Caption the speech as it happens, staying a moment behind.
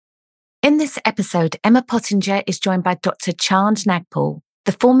In this episode, Emma Pottinger is joined by Dr. Chand Nagpal,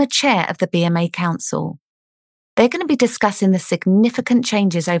 the former chair of the BMA Council. They're going to be discussing the significant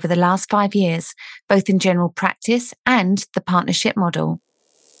changes over the last 5 years, both in general practice and the partnership model.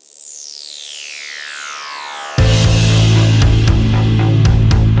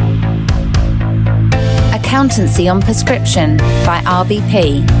 Accountancy on Prescription by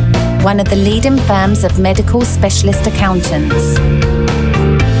RBP, one of the leading firms of medical specialist accountants.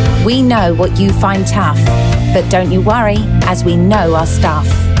 We know what you find tough, but don't you worry, as we know our stuff.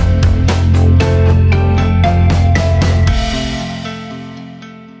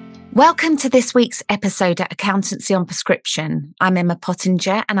 Welcome to this week's episode at Accountancy on Prescription. I'm Emma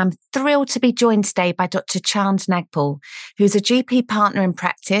Pottinger, and I'm thrilled to be joined today by Dr. Chand Nagpal, who's a GP partner in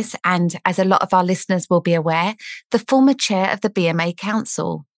practice and, as a lot of our listeners will be aware, the former chair of the BMA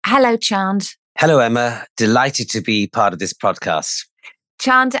Council. Hello, Chand. Hello, Emma. Delighted to be part of this podcast.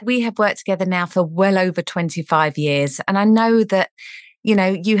 Chand, we have worked together now for well over 25 years, and I know that,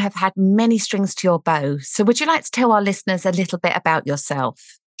 you have had many strings to your bow. So would you like to tell our listeners a little bit about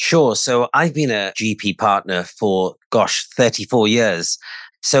yourself? Sure. So I've been a GP partner for, 34 years.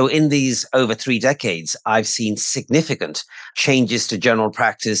 So in these over 3 decades, I've seen significant changes to general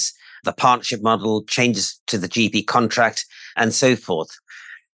practice, the partnership model, changes to the GP contract, and so forth.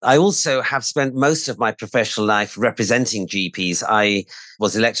 I also have spent most of my professional life representing GPs. I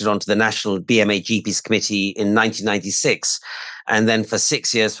was elected onto the National BMA GPs Committee in 1996. And then for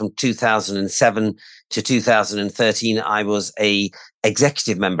 6 years, from 2007 to 2013, I was a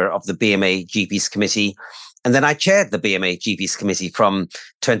executive member of the BMA GPs Committee. And then I chaired the BMA GPs Committee from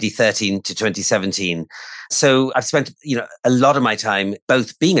 2013 to 2017. So I've spent, a lot of my time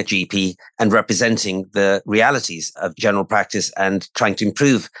both being a GP and representing the realities of general practice and trying to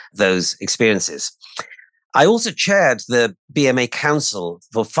improve those experiences. I also chaired the BMA Council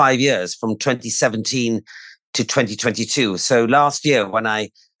for 5 years, from 2017 to 2022. So last year, when I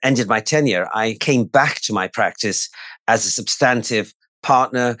ended my tenure, I came back to my practice as a substantive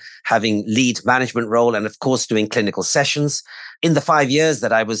partner, having lead management role, and of course, doing clinical sessions. In the 5 years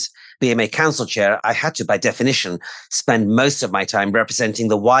that I was BMA Council Chair, I had to, by definition, spend most of my time representing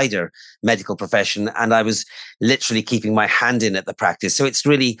the wider medical profession, and I was literally keeping my hand in at the practice. So it's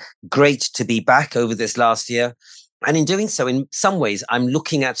really great to be back over this last year. And in doing so, in some ways, I'm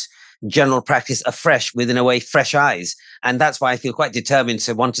looking at general practice afresh with, in a way, fresh eyes. And that's why I feel quite determined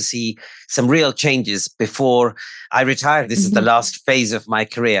to want to see some real changes before I retire. This is the last phase of my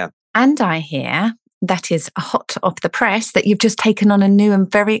career. And I hear that is hot off the press that you've just taken on a new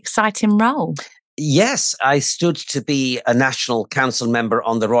and very exciting role. Yes, I stood to be a National Council member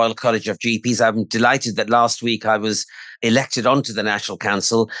on the Royal College of GPs. I'm delighted that last week I was elected onto the National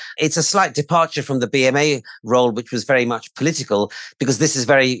Council. It's a slight departure from the BMA role, which was very much political, because this is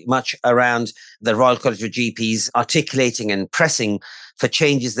very much around the Royal College of GPs articulating and pressing for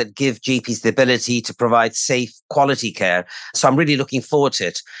changes that give GPs the ability to provide safe, quality care. So I'm really looking forward to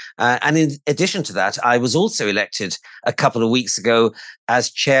it. And in addition to that, I was also elected a couple of weeks ago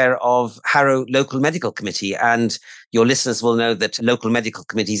as chair of Harrow Local Medical Committee. And your listeners will know that local medical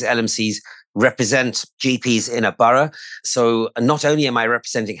committees, LMCs, represent GPs in a borough. So not only am I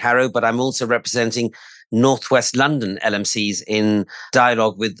representing Harrow, but I'm also representing Northwest London LMCs in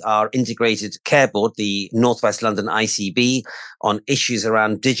dialogue with our Integrated Care Board, the Northwest London ICB, on issues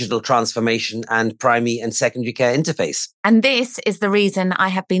around digital transformation and primary and secondary care interface. And this is the reason I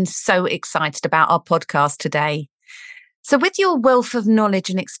have been so excited about our podcast today. So with your wealth of knowledge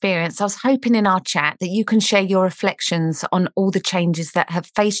and experience, I was hoping in our chat that you can share your reflections on all the changes that have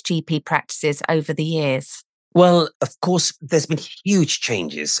faced GP practices over the years. Well, of course, there's been huge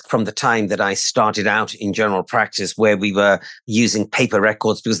changes from the time that I started out in general practice, where we were using paper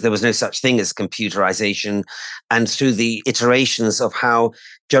records because there was no such thing as computerization, and through the iterations of how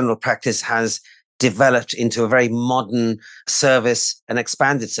general practice has developed into a very modern service, an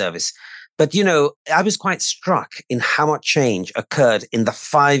expanded service. But, I was quite struck in how much change occurred in the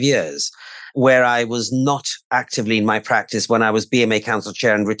 5 years where I was not actively in my practice when I was BMA Council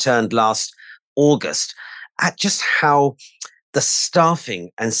Chair and returned last August, at just how the staffing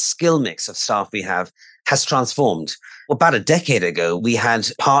and skill mix of staff we have has transformed. About a decade ago, we had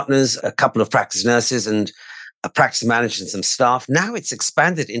partners, a couple of practice nurses and a practice manager and some staff. Now it's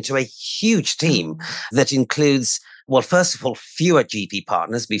expanded into a huge team that includes, well, first of all, fewer GP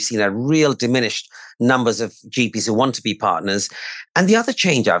partners. We've seen a real diminished numbers of GPs who want to be partners. And the other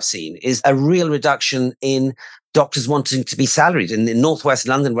change I've seen is a real reduction in doctors wanting to be salaried. In Northwest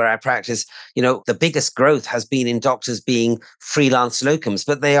London, where I practice, the biggest growth has been in doctors being freelance locums,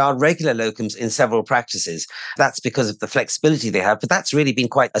 but they are regular locums in several practices. That's because of the flexibility they have, but that's really been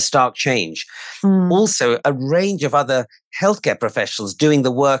quite a stark change. Also, a range of other healthcare professionals doing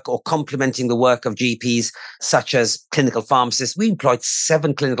the work or complementing the work of GPs, such as clinical pharmacists. We employed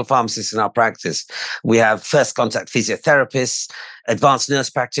 7 clinical pharmacists in our practice. We have first contact physiotherapists, advanced nurse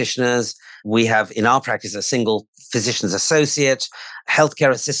practitioners. We have in our practice a single physician's associate,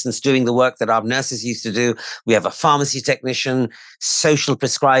 healthcare assistants doing the work that our nurses used to do. We have a pharmacy technician, social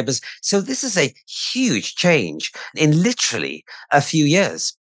prescribers. So this is a huge change in literally a few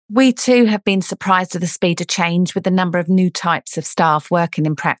years. We too have been surprised at the speed of change with the number of new types of staff working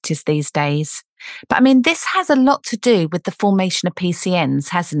in practice these days. But this has a lot to do with the formation of PCNs,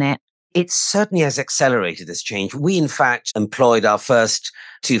 hasn't it? It certainly has accelerated this change. We, in fact, employed our first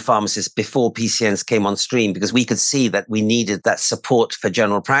 2 pharmacists before PCNs came on stream because we could see that we needed that support for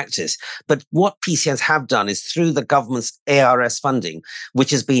general practice. But what PCNs have done is through the government's ARS funding,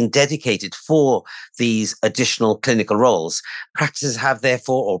 which has been dedicated for these additional clinical roles, practices have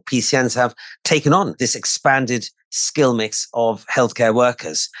therefore, or PCNs have taken on this expanded skill mix of healthcare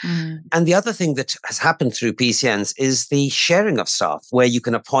workers. And the other thing that has happened through PCNs is the sharing of staff, where you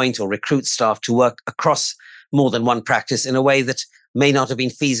can appoint or recruit staff to work across more than one practice in a way that may not have been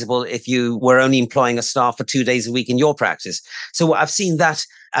feasible if you were only employing a staff for 2 days a week in your practice. So I've seen that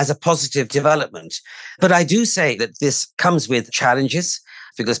as a positive development. But I do say that this comes with challenges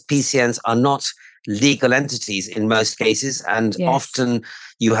because PCNs are not legal entities in most cases. And often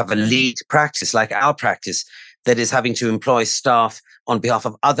you have a lead practice like our practice that is having to employ staff on behalf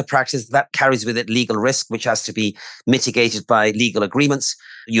of other practices. That carries with it legal risk, which has to be mitigated by legal agreements.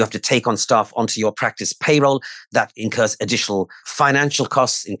 You have to take on staff onto your practice payroll. That incurs additional financial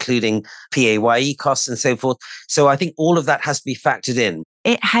costs, including PAYE costs and so forth. So I think all of that has to be factored in.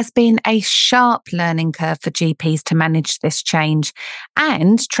 It has been a sharp learning curve for GPs to manage this change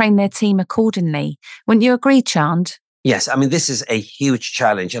and train their team accordingly. Wouldn't you agree, Chand? Yes, this is a huge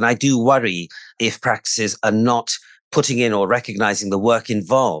challenge. And I do worry if practices are not putting in or recognizing the work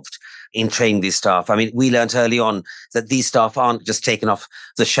involved in training these staff. We learned early on that these staff aren't just taken off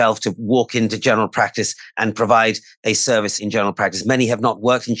the shelf to walk into general practice and provide a service in general practice. Many have not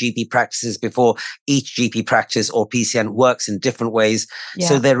worked in GP practices before. Each GP practice or PCN works in different ways.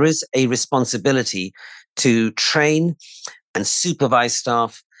 So there is a responsibility to train and supervise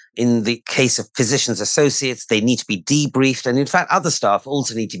staff. In the case of physicians' associates, they need to be debriefed. And in fact, other staff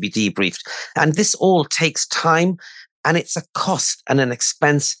also need to be debriefed. And this all takes time, and it's a cost and an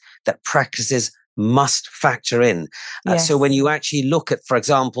expense that practices must factor in. So when you actually look at, for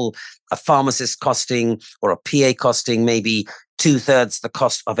example, a pharmacist costing or a PA costing maybe 2/3 the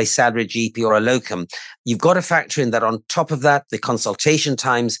cost of a salaried GP or a locum, you've got to factor in that on top of that, the consultation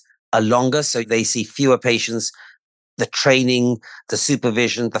times are longer, so they see fewer patients. The training, the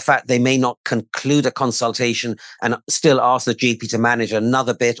supervision, the fact they may not conclude a consultation and still ask the GP to manage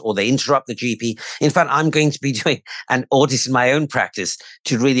another bit, or they interrupt the GP. In fact, I'm going to be doing an audit in my own practice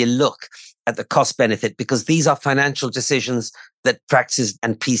to really look at the cost benefit, because these are financial decisions that practices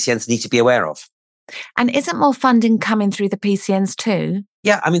and PCNs need to be aware of. And isn't more funding coming through the PCNs too?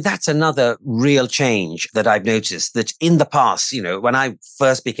 Yeah, that's another real change that I've noticed, that in the past, when I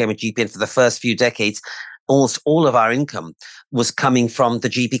first became a GP and for the first few decades, almost all of our income was coming from the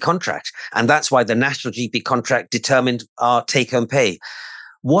GP contract. And that's why the national GP contract determined our take-home pay.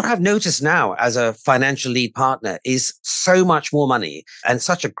 What I've noticed now as a financial lead partner is so much more money, and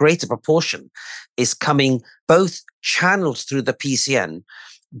such a greater proportion is coming both channeled through the PCN,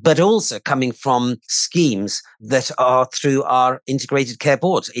 but also coming from schemes that are through our integrated care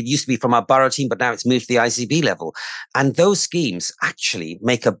board. It used to be from our borough team, but now it's moved to the ICB level. And those schemes actually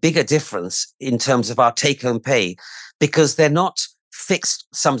make a bigger difference in terms of our take-home pay, because they're not fixed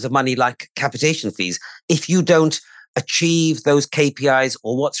sums of money like capitation fees. If you don't achieve those KPIs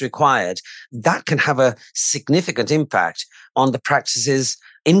or what's required, that can have a significant impact on the practice's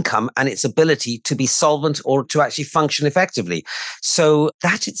income and its ability to be solvent or to actually function effectively. So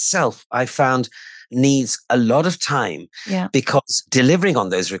that itself, I found, needs a lot of time, because delivering on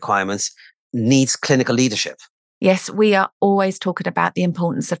those requirements needs clinical leadership. Yes, we are always talking about the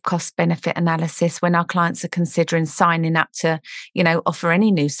importance of cost-benefit analysis when our clients are considering signing up to, offer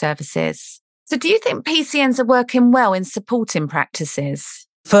any new services. So do you think PCNs are working well in supporting practices?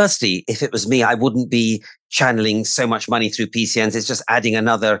 Firstly, if it was me, I wouldn't be channeling so much money through PCNs. It's just adding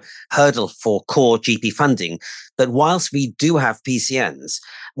another hurdle for core GP funding. But whilst we do have PCNs,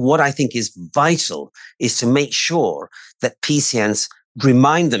 what I think is vital is to make sure that PCNs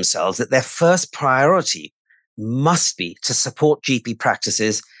remind themselves that their first priority must be to support GP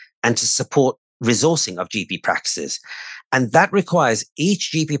practices and to support resourcing of GP practices. And that requires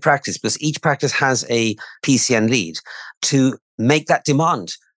each GP practice, because each practice has a PCN lead, to make that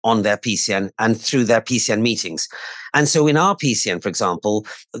demand on their PCN and through their PCN meetings. And so in our PCN, for example,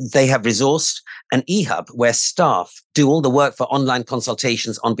 they have resourced an eHub where staff do all the work for online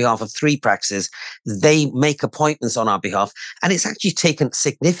consultations on behalf of 3 practices. They make appointments on our behalf, and it's actually taken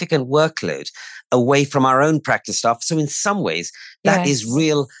significant workload away from our own practice staff. So in some ways, that is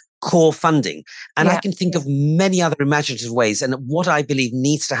real core funding. And I can think of many other imaginative ways. And what I believe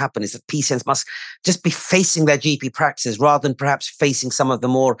needs to happen is that PCNs must just be facing their GP practices rather than perhaps facing some of the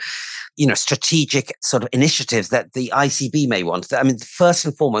more, strategic sort of initiatives that the ICB may want. I mean, first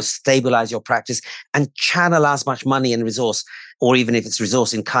and foremost, stabilize your practice and channel as much money and resource, or even if it's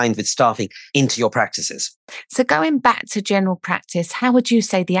resource in kind with staffing, into your practices. So going back to general practice, how would you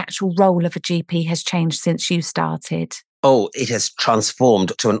say the actual role of a GP has changed since you started? Oh, it has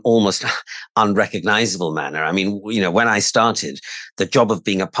transformed to an almost unrecognizable manner. I mean, when I started, the job of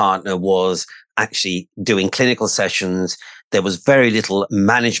being a partner was actually doing clinical sessions. There was very little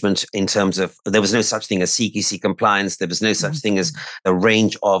management in terms of, there was no such thing as CQC compliance. There was no such thing as a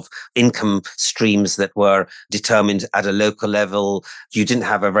range of income streams that were determined at a local level. You didn't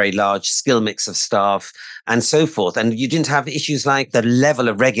have a very large skill mix of staff and so forth. And you didn't have issues like the level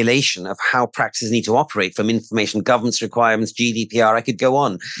of regulation of how practices need to operate, from information governance requirements, GDPR, I could go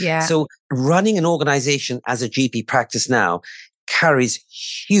on. Yeah. So running an organization as a GP practice now carries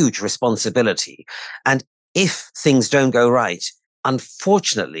huge responsibility. And if things don't go right,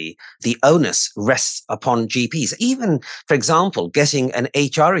 unfortunately, the onus rests upon GPs. Even, for example, getting an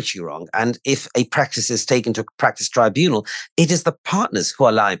HR issue wrong, and if a practice is taken to a practice tribunal, it is the partners who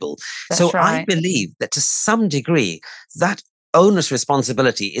are liable. That's I believe that to some degree, that onus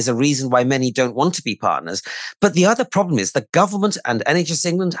responsibility is a reason why many don't want to be partners. But the other problem is the government and NHS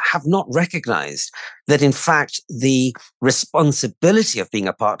England have not recognized that, in fact, the responsibility of being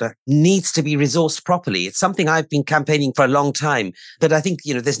a partner needs to be resourced properly. It's something I've been campaigning for a long time. But I think,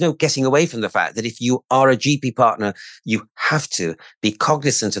 there's no getting away from the fact that if you are a GP partner, you have to be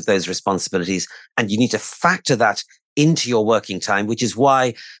cognizant of those responsibilities, and you need to factor that into your working time, which is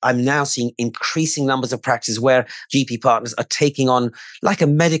why I'm now seeing increasing numbers of practices where GP partners are taking on like a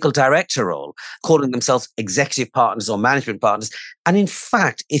medical director role, calling themselves executive partners or management partners. And in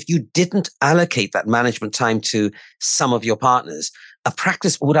fact, if you didn't allocate that management time to some of your partners, a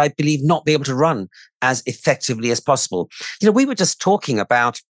practice would, I believe, not be able to run as effectively as possible. We were just talking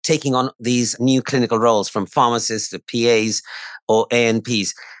about taking on these new clinical roles, from pharmacists to PAs or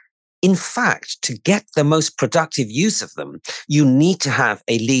ANPs. In fact, to get the most productive use of them, you need to have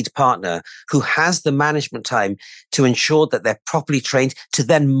a lead partner who has the management time to ensure that they're properly trained, to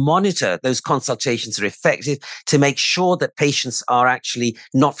then monitor those consultations are effective, to make sure that patients are actually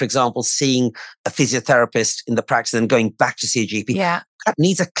not, for example, seeing a physiotherapist in the practice and going back to see a GP. Yeah. That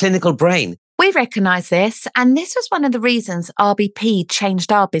needs a clinical brain. We recognise this, and this was one of the reasons RBP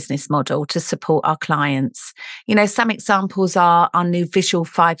changed our business model to support our clients. Some examples are our new visual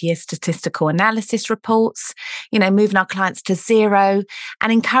 5-year statistical analysis reports, moving our clients to Xero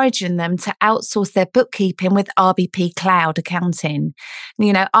and encouraging them to outsource their bookkeeping with RBP Cloud Accounting.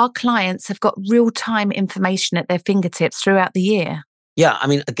 Our clients have got real-time information at their fingertips throughout the year. Yeah, I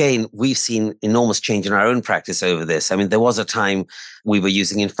mean, again, we've seen enormous change in our own practice over this. I mean, there was a time we were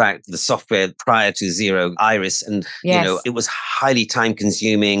using, in fact, the software prior to Xero, Iris, and, it was highly time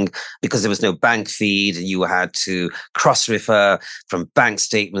consuming because there was no bank feed, and you had to cross-refer from bank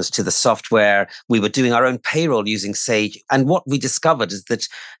statements to the software. We were doing our own payroll using Sage. And what we discovered is that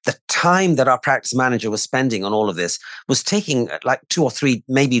the time that our practice manager was spending on all of this was taking like 2 or 3,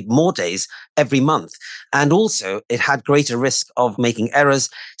 maybe more days every month. And also it had greater risk of making errors.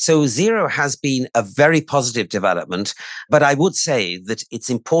 So Xero has been a very positive development. But I would say that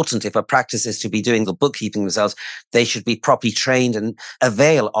it's important, if a practice is to be doing the bookkeeping themselves, they should be properly trained and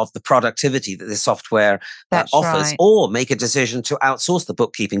avail of the productivity that the software offers, right. Or make a decision to outsource the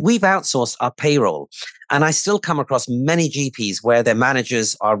bookkeeping. We've outsourced our payroll. And I still come across many GPs where their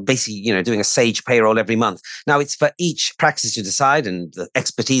managers are basically, doing a Sage payroll every month. Now, it's for each practice to decide and the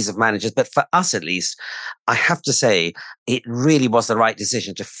expertise of managers. But for us, at least, I have to say, it really was the right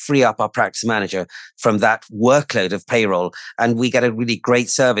decision to free up our practice manager from that workload of payroll. And we get a really great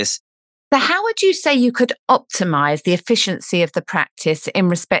service. So how would you say you could optimize the efficiency of the practice in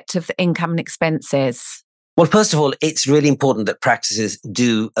respect of the income and expenses? Well, first of all, it's really important that practices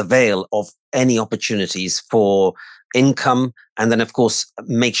do avail of any opportunities for income, and then, of course,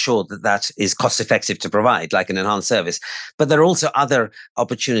 make sure that that is cost effective to provide, like an enhanced service. But there are also other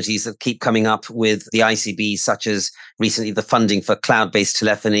opportunities that keep coming up with the ICB, such as recently the funding for cloud-based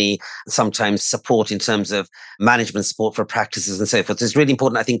telephony, sometimes support in terms of management support for practices and so forth. It's really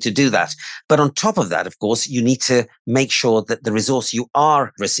important, I think, to do that. But on top of that, of course, you need to make sure that the resource you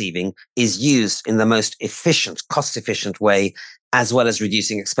are receiving is used in the most efficient, cost-efficient way, as well as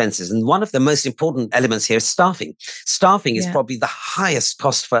reducing expenses. And one of the most important elements here is staffing. Staffing is probably the highest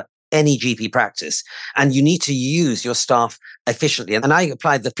cost for any GP practice, and you need to use your staff efficiently. And I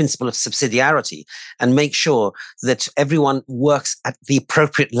applied the principle of subsidiarity and make sure that everyone works at the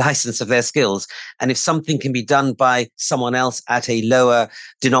appropriate license of their skills. And if something can be done by someone else at a lower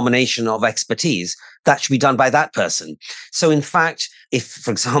denomination of expertise, that should be done by that person. So in fact, if,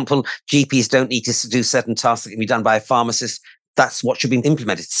 for example, GPs don't need to do certain tasks that can be done by a pharmacist, that's what should be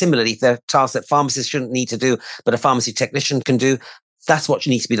implemented. Similarly, if there are tasks that pharmacists shouldn't need to do, but a pharmacy technician can do, that's what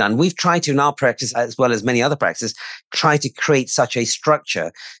needs to be done. We've tried to, in our practice, as well as many other practices, try to create such a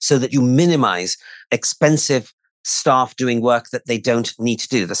structure so that you minimize expensive staff doing work that they don't need to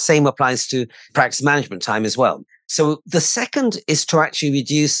do. The same applies to practice management time as well. So the second is to actually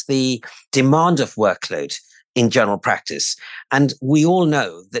reduce the demand of workload in general practice. And we all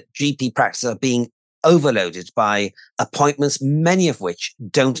know that GP practices are being overloaded by appointments, many of which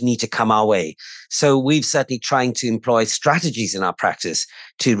don't need to come our way. So we've certainly trying to employ strategies in our practice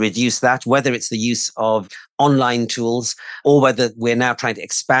to reduce that, whether it's the use of online tools or whether we're now trying to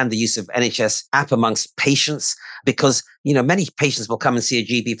expand the use of NHS app amongst patients, because, many patients will come and see a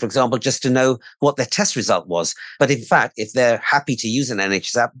GP, for example, just to know what their test result was. But in fact, if they're happy to use an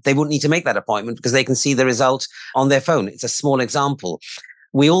NHS app, they wouldn't need to make that appointment because they can see the result on their phone. It's a small example.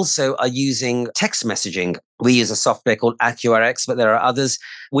 We also are using text messaging. We use a software called AccuRx, but there are others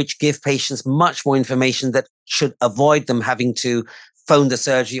which give patients much more information that should avoid them having to phone the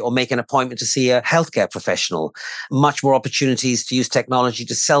surgery or make an appointment to see a healthcare professional. Much more opportunities to use technology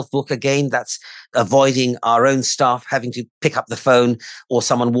to self-book again. That's avoiding our own staff having to pick up the phone or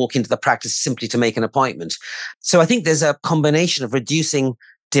someone walk into the practice simply to make an appointment. So I think there's a combination of reducing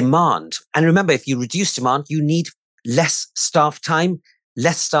demand. And remember, if you reduce demand, you need less staff time.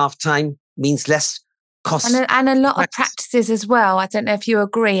 Less staff time means less cost. And a lot of practices as well, I don't know if you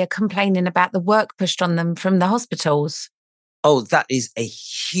agree, are complaining about the work pushed on them from the hospitals. Oh, that is a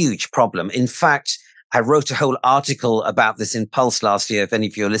huge problem. In fact, I wrote a whole article about this in Pulse last year, if any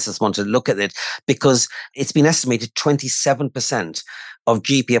of your listeners want to look at it, because it's been estimated 27% of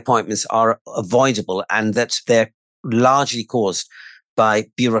GP appointments are avoidable and that they're largely caused by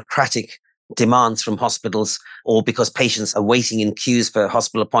bureaucratic demands from hospitals, or because patients are waiting in queues for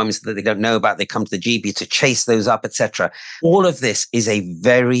hospital appointments that they don't know about. They come to the GP to chase those up, etc. All of this is a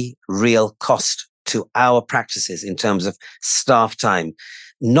very real cost to our practices in terms of staff time.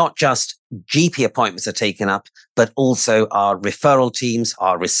 Not just GP appointments are taken up, but also our referral teams,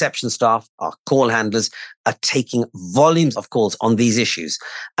 our reception staff, our call handlers are taking volumes of calls on these issues.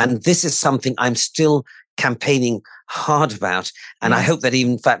 And this is something I'm still campaigning hard about. And I hope that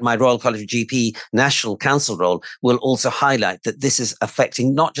even, in fact, my Royal College of GP National Council role will also highlight that this is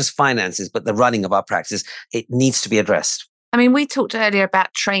affecting not just finances, but the running of our practice. It needs to be addressed. I mean, we talked earlier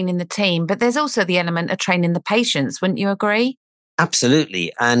about training the team, but there's also the element of training the patients. Wouldn't you agree?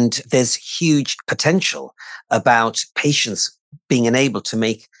 Absolutely. And there's huge potential about patients being enabled to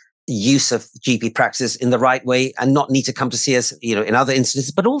make use of GP practice in the right way and not need to come to see us, in other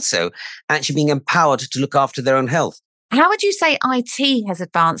instances, but also actually being empowered to look after their own health. How would you say IT has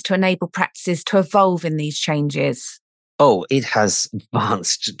advanced to enable practices to evolve in these changes? Oh, it has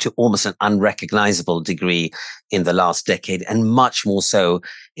advanced to almost an unrecognizable degree in the last decade, and much more so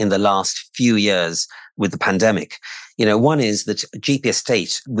in the last few years with the pandemic. One is that GP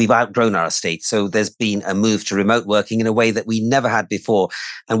estate, we've outgrown our estate. So there's been a move to remote working in a way that we never had before.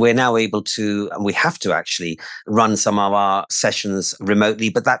 And we're now able to, and we have to actually run some of our sessions remotely,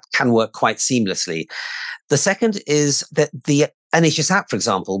 but that can work quite seamlessly. The second is that the NHS app, for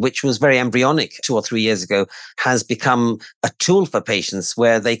example, which was very embryonic 2 or 3 years ago, has become a tool for patients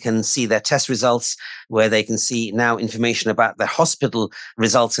where they can see their test results, where they can see now information about their hospital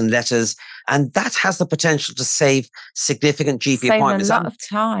results and letters. And that has the potential to save significant GP appointments. Save a lot of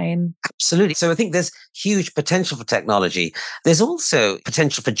time. Absolutely. So I think there's huge potential for technology. There's also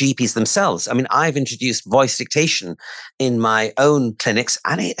potential for GPs themselves. I mean, I've introduced voice dictation in my own clinics,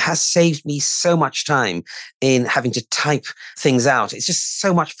 and it has saved me so much time in having to type things things out, it's just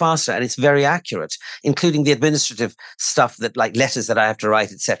so much faster and it's very accurate, including the administrative stuff that like letters that I have to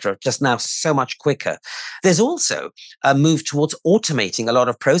write, etc. Just now so much quicker. There's also a move towards automating a lot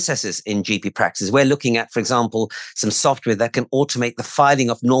of processes in GP practices. We're looking at, for example, some software that can automate the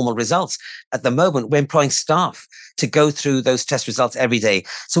filing of normal results. At the moment, we're employing staff to go through those test results every day.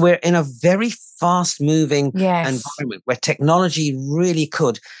 So we're in a very fast-moving environment where technology really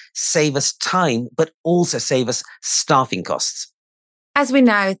could save us time, but also save us staffing costs. As we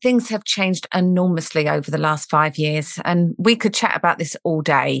know, things have changed enormously over the last 5 years, and we could chat about this all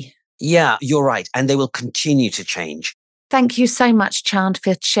day. Yeah, you're right. And they will continue to change. Thank you so much, Chand,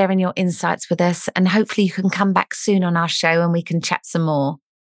 for sharing your insights with us. And hopefully you can come back soon on our show and we can chat some more.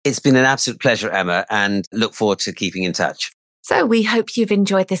 It's been an absolute pleasure, Emma, and look forward to keeping in touch. So we hope you've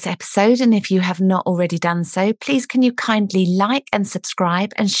enjoyed this episode. And if you have not already done so, please can you kindly like and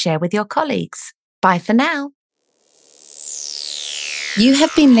subscribe and share with your colleagues. Bye for now. You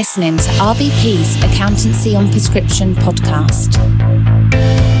have been listening to RBP's Accountancy on Prescription podcast.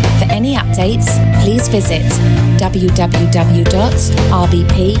 For any updates, please visit www.rbp.co.uk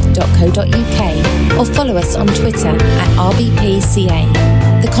or follow us on Twitter at RBPCA.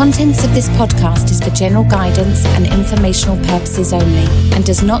 The contents of this podcast is for general guidance and informational purposes only and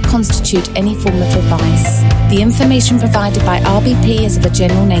does not constitute any form of advice. The information provided by RBP is of a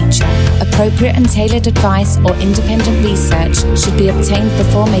general nature. Appropriate and tailored advice or independent research should be obtained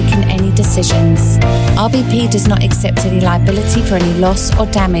before making any decisions. RBP does not accept any liability for any loss or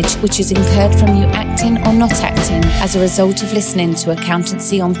damage which is incurred from you acting or not acting as a result of listening to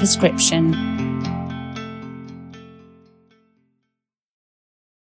Accountancy on Prescription.